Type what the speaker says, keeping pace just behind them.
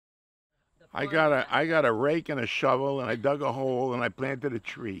I got a rake and a shovel, and I dug a hole and I planted a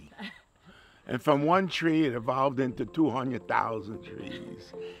tree. And from one tree, it evolved into 200,000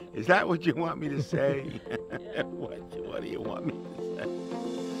 trees. Is that what you want me to say? What do you want me to say?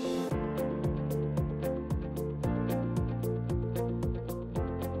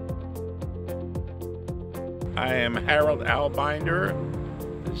 I am Harold Albinder,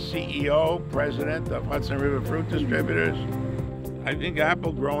 the CEO, president of Hudson River Fruit Distributors. I think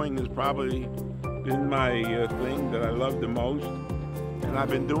apple growing has probably been my thing that I love the most. And I've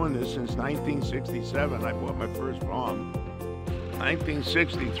been doing this since 1967. I bought my first farm.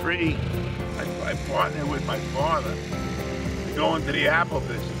 1963, I partnered with my father to go into the apple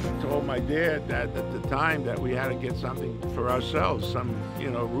business. I told my dad that at the time that we had to get something for ourselves, some,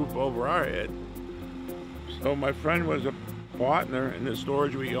 roof over our head. So my friend was a partner in the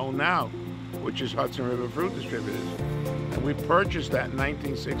storage we own now, which is Hudson River Fruit Distributors. And we purchased that in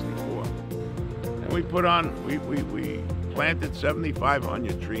 1964. And we we planted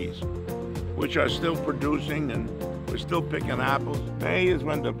 7,500 trees, which are still producing, and we're still picking apples. May is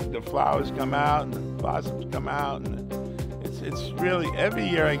when the flowers come out and the blossoms come out, and it's really, every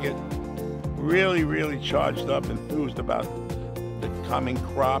year I get really, really charged up, enthused about the coming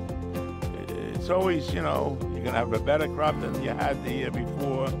crop. It's always, you're gonna have a better crop than you had the year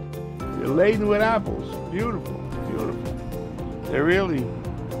before. They're laden with apples. Beautiful, beautiful. They're really,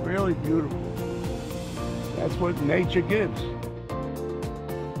 really beautiful. That's what nature gives.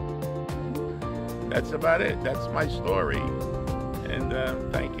 That's about it. That's my story. And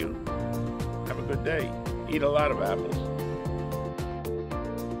thank you. Have a good day. Eat a lot of apples.